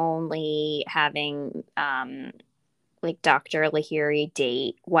like only having like Dr. Lahiri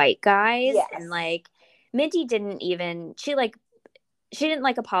date white guys and Yes. like Mindy didn't even she didn't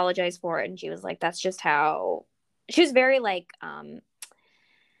like apologize for it and she was like that's just how she was very like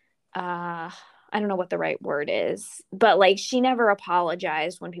I don't know what the right word is, but like she never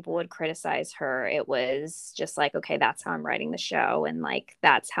apologized when people would criticize her. It was just like, okay, that's how I'm writing the show and like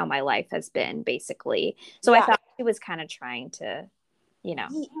that's how my life has been basically. So I Yeah. thought she was kind of trying to, you know.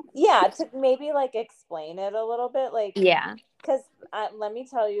 Yeah, to maybe like explain it a little bit, like Yeah. because let me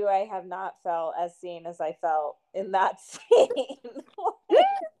tell you, I have not felt as seen as I felt in that scene. Like,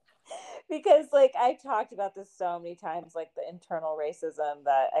 because like I talked about this so many times, like the internal racism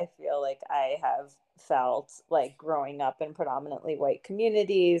that I feel like I have felt like growing up in predominantly white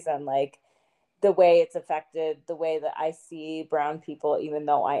communities, and like the way it's affected the way that I see brown people, even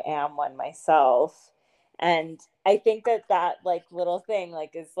though I am one myself. And I think that like little thing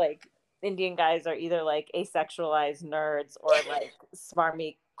like is like Indian guys are either like asexualized nerds or like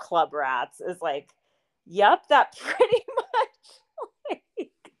smarmy club rats is like, yep, that pretty much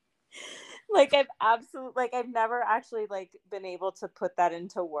like I've absolutely like I've never actually like been able to put that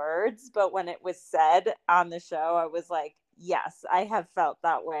into words, but when it was said on the show, I was like, yes, I have felt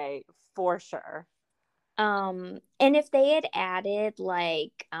that way for sure. And if they had added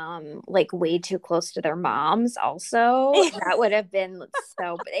like way too close to their moms also, that would have been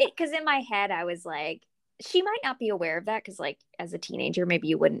so because in my head I was like she might not be aware of that because like as a teenager maybe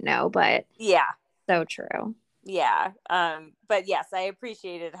you wouldn't know, but Yeah. so true. Yeah. But yes, I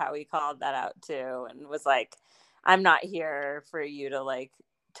appreciated how he called that out too and was like, I'm not here for you to like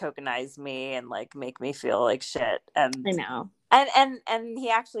tokenize me and like make me feel like shit. I know. And he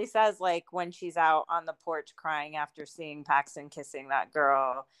actually says like when she's out on the porch crying after seeing Paxton kissing that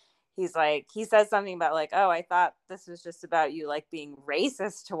girl, he's like he says something about like, oh, I thought this was just about you like being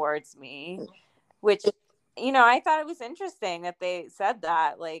racist towards me, which I thought it was interesting that they said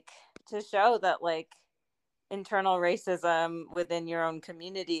that like to show that like internal racism within your own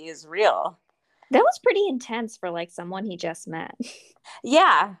community is real. That was pretty intense for like someone he just met.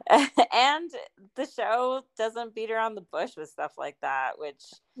 Yeah. And the show doesn't beat around the bush with stuff like that, which,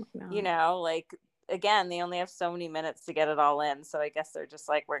 No. like, again, they only have so many minutes to get it all in. So I guess they're just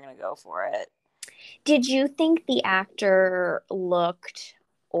like, we're going to go for it. Did you think the actor looked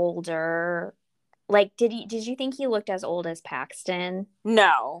older? Like, did you think he looked as old as Paxton?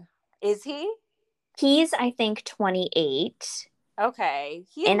 No. Is he? He's, I think, 28. Okay.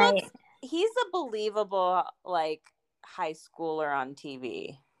 And I He's a believable, like, high schooler on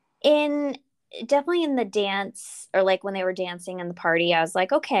TV. in definitely in the dance, or like when they were dancing in the party, I was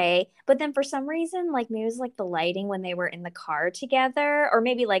like, okay. But then for some reason, like maybe it was like the lighting when they were in the car together, or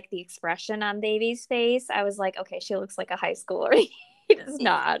maybe like the expression on Baby's face. I was like, okay, she looks like a high schooler. He does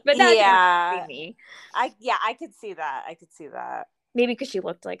not. But that could Yeah. be me. I could see that. I could see that. Maybe because she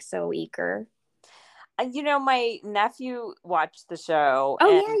looked like so eager. You know, my nephew watched the show, Oh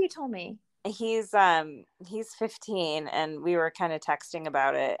and yeah, you told me. he's 15, and we were kind of texting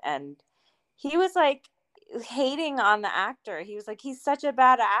about it, and he was like hating on the actor. He was like, he's such a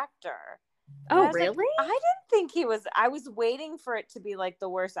bad actor. And Oh I was like, really? I didn't think he was. I was waiting for it to be like the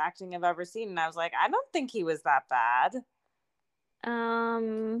worst acting I've ever seen, and I was like, I don't think he was that bad.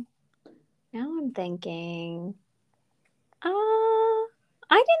 Um, Now I'm thinking.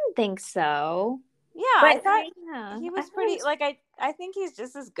 I didn't think so. Yeah, I But thought yeah, he I was thought it pretty. was. Like, I think he's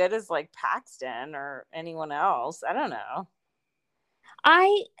just as good as like Paxton or anyone else. I don't know.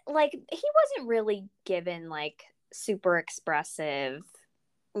 I like he wasn't really given like super expressive.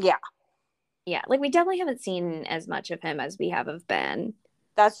 Yeah, Yeah, like we definitely haven't seen as much of him as we have of Ben.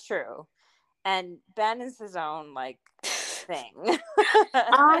 that's true. And Ben is his own like thing.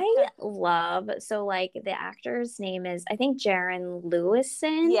 I love, so like the actor's name is, I think, Jaron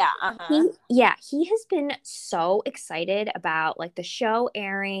Lewison. Yeah, uh-huh. He has been so excited about like the show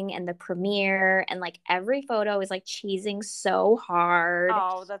airing and the premiere, and like every photo is like cheesing so hard.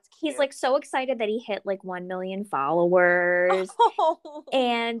 Oh, that's He's cute. like so excited that he hit like 1 million followers. Oh.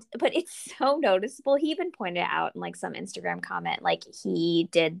 But it's so noticeable. He even pointed out in like some Instagram comment, like he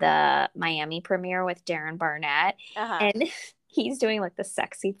did the Miami premiere with Darren Barnett, Uh-huh. and he's doing like the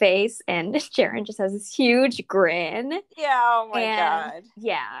sexy face, and Darren just has this huge grin. Yeah, oh my And God.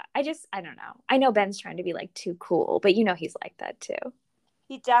 yeah, I don't know. I know Ben's trying to be like too cool, but you know he's like that too.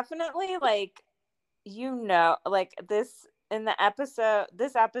 He definitely like, like this in the episode,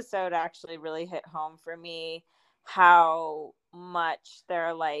 this episode actually really hit home for me how much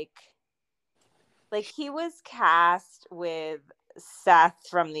they're like he was cast with Seth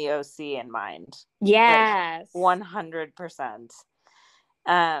from the OC in mind. Like Yes. 100%.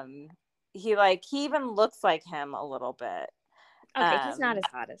 Um he even looks like him a little bit. Okay, he's not as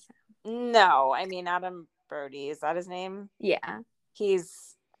hot as him. No, I mean Adam Brody, is that his name? Yeah.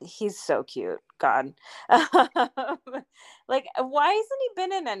 He's so cute. God. Like, why hasn't he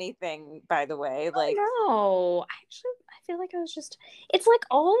been in anything, by the way? Like, No, actually, I feel like it's like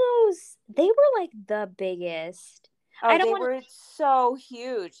all those, they were like the biggest. oh, they were so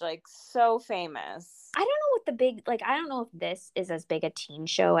huge, like so famous. I don't know what the big, like, I don't know if this is as big a teen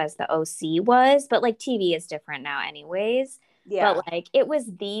show as the OC was, but like TV is different now, anyways. Yeah. But like, it was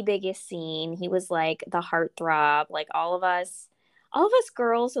the biggest scene. He was like the heartthrob, like all of us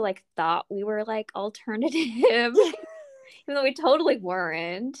girls who like thought we were like alternative, even though we totally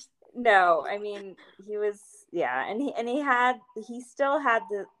weren't. No, I mean he was, yeah, and he still had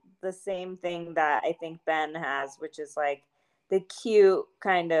the same thing that I think Ben has, which is like the cute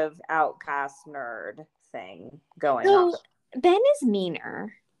kind of outcast nerd thing going on. Ben is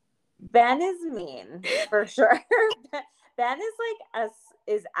meaner. Ben is mean for sure. Ben is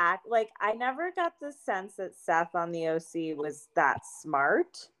like like I never got the sense that Seth on the OC was that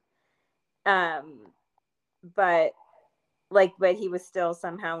smart. But he was still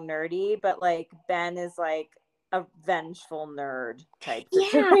somehow nerdy, but like Ben is like a vengeful nerd type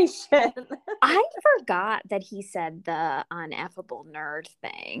situation. Yeah. I forgot that he said the ineffable nerd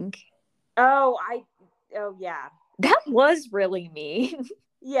thing. Oh yeah. That was really mean.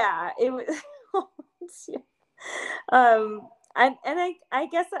 Yeah, it was. And I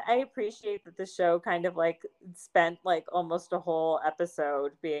guess I appreciate that the show kind of like spent like almost a whole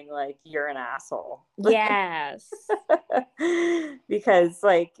episode being like, you're an asshole. Yes. Because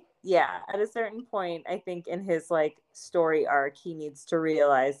like, yeah, at a certain point, I think in his like story arc, he needs to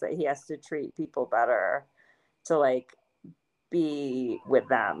realize that he has to treat people better to like be with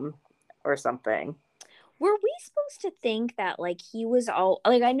them or something. Were we supposed to think that like he was all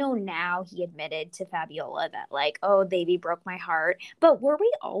like, I know now he admitted to Fabiola that like, oh, baby broke my heart, but were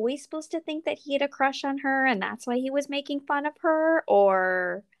we always supposed to think that he had a crush on her and that's why he was making fun of her,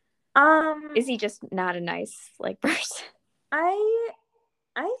 or is he just not a nice like person? I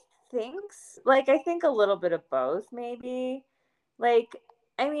think like, I think a little bit of both, maybe. Like,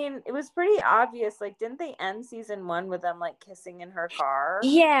 I mean, it was pretty obvious. Like, didn't they end season 1 with them like kissing in her car?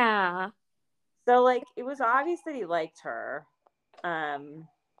 Yeah. So like, it was obvious that he liked her. I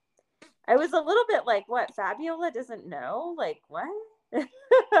was a little bit like, what, Fabiola doesn't know? Like, what?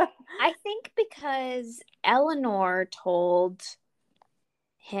 I think because Eleanor told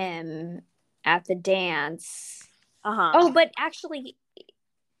him at the dance. Uh-huh. Oh, but actually,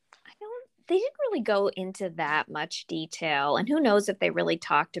 I don't they didn't really go into that much detail. And who knows if they really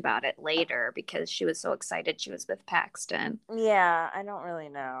talked about it later because she was so excited she was with Paxton. Yeah, I don't really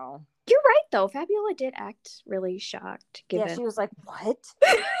know. You're right, though. Fabiola did act really shocked. Yeah, she was like, what?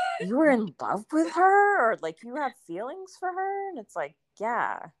 You were in love with her? Or like you have feelings for her? And it's like,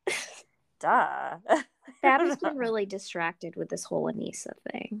 yeah, duh. Fab's been really distracted with this whole Anissa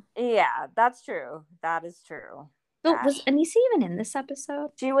thing. Yeah, that's true. That is true. So was Anissa even in this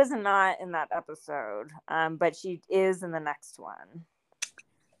episode? She was not in that episode, but she is in the next one.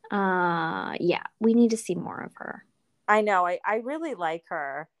 Yeah, we need to see more of her. I know. I really like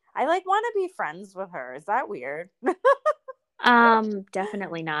her. I like want to be friends with her. Is that weird?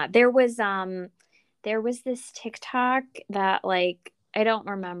 Definitely not. There was this TikTok that like I don't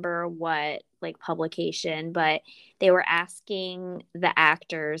remember what like publication, but they were asking the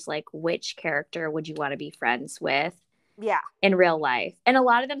actors like which character would you want to be friends with? Yeah. In real life. And a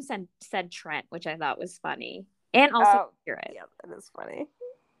lot of them said Trent, which I thought was funny. And also Spirit. Yeah, that is funny.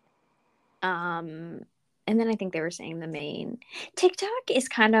 And then I think they were saying the main TikTok is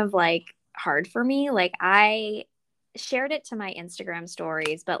kind of like hard for me. Like I shared it to my Instagram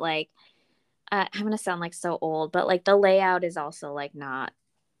stories, but like I'm gonna sound like so old, but like the layout is also like not.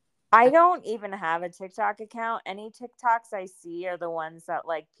 I don't even have a TikTok account. Any TikToks I see are the ones that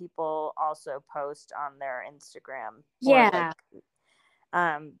like people also post on their Instagram. Yeah.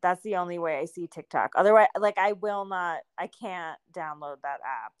 That's the only way I see TikTok. Otherwise, like I can't download that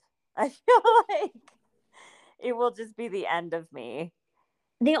app. I feel like it will just be the end of me.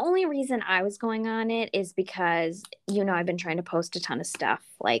 The only reason I was going on it is because, I've been trying to post a ton of stuff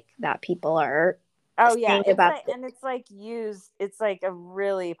like that people are. Oh yeah, it's like a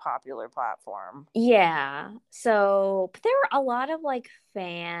really popular platform. Yeah. So, but there were a lot of like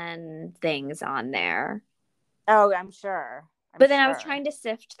fan things on there. Oh, I'm sure. But then I was trying to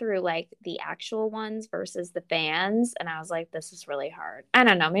sift through like the actual ones versus the fans, and I was like, this is really hard. I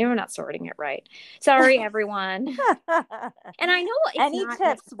don't know. Maybe I'm not sorting it right. Sorry, everyone. And I know it's any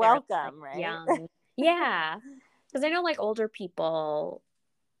tips welcome, like, right? Young. Yeah. Because I know like older people,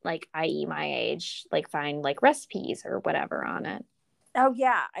 like i.e. my age, like find like recipes or whatever on it. Oh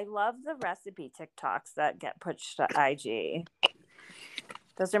yeah, I love the recipe TikToks that get pushed to IG.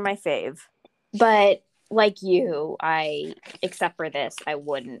 Those are my fave. But like you, except for this, I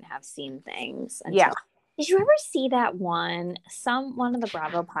wouldn't have seen things until. Yeah. Did you ever see that one? One of the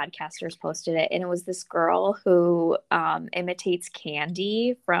Bravo podcasters posted it, and it was this girl who imitates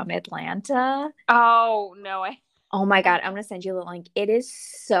Candy from Atlanta. Oh no, Oh my God, I'm gonna send you the link. It is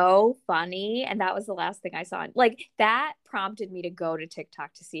so funny, and that was the last thing I saw. Like that prompted me to go to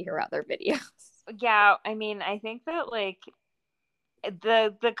TikTok to see her other videos. Yeah, I mean, I think that like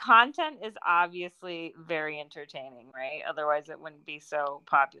the content is obviously very entertaining, right? Otherwise it wouldn't be so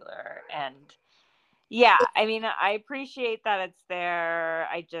popular. And yeah, I mean, I appreciate that it's there.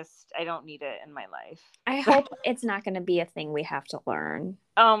 I don't need it in my life. I hope it's not going to be a thing we have to learn.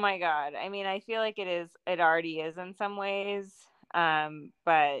 Oh my God. I mean, I feel like it already is in some ways.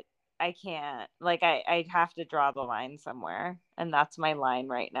 But I can't, like, I have to draw the line somewhere, and that's my line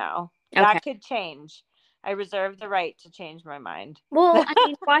right now. Okay. That could change. I reserve the right to change my mind. Well, I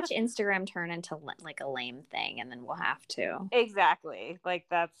mean, watch Instagram turn into like a lame thing, and then we'll have to. Exactly. Like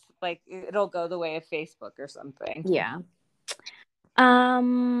that's like it'll go the way of Facebook or something. Yeah.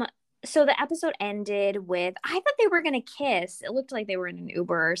 So the episode ended with, I thought they were gonna kiss. It looked like they were in an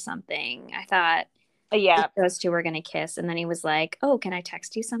Uber or something. I thought, yeah, those two were gonna kiss, and then he was like, "Oh, can I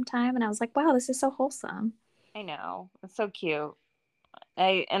text you sometime?" And I was like, "Wow, this is so wholesome." I know, it's so cute.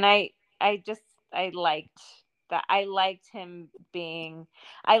 I liked that. I liked him being.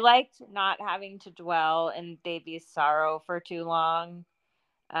 I liked not having to dwell in Baby's sorrow for too long.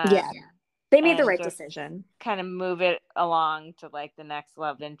 Yeah, they made the right decision. Kind of move it along to like the next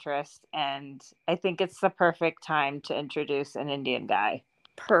love interest, and I think it's the perfect time to introduce an Indian guy.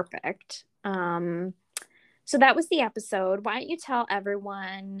 Perfect. So that was the episode. Why don't you tell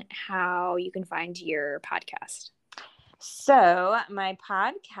everyone how you can find your podcast? So my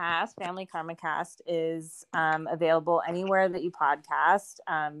podcast, Family Karma Cast, is available anywhere that you podcast.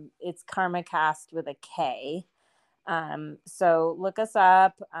 It's Karma Cast with a K. So look us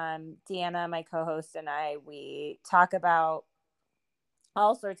up. Deanna, my co-host, and I, we talk about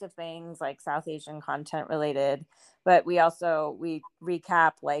all sorts of things like South Asian content related, but we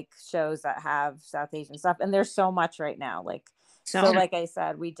recap like shows that have South Asian stuff. And there's so much right now. Like, so like I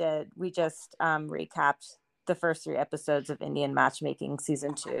said, we just recapped the first 3 episodes of Indian Matchmaking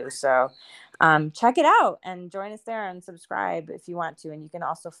season 2. So check it out and join us there and subscribe if you want to. And you can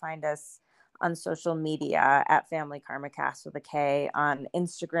also find us on social media at Family Karma Cast with a K on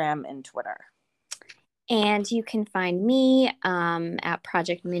Instagram and Twitter. And you can find me at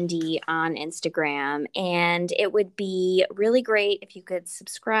Project Mindy on Instagram. And it would be really great if you could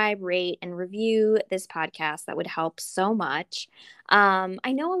subscribe, rate, and review this podcast. That would help so much.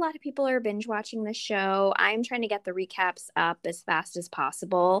 I know a lot of people are binge watching this show. I'm trying to get the recaps up as fast as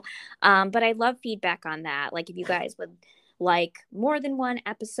possible. But I love feedback on that. Like if you guys would like more than one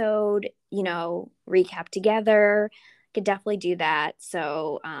episode, recap together, could definitely do that.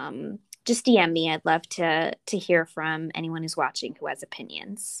 So, just DM me. I'd love to hear from anyone who's watching who has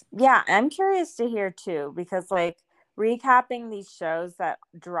opinions. Yeah, I'm curious to hear too, because like recapping these shows that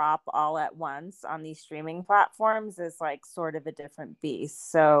drop all at once on these streaming platforms is like sort of a different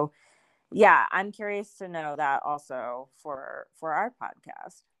beast. So yeah, I'm curious to know that also for our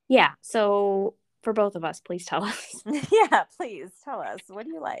podcast. Yeah. So for both of us, please tell us. Yeah, please tell us. What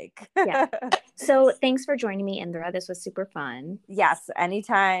do you like? Yeah. So thanks for joining me, Indra. This was super fun. Yes,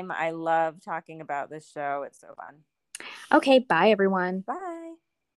 anytime. I love talking about this show. It's so fun. Okay. Bye, everyone. Bye.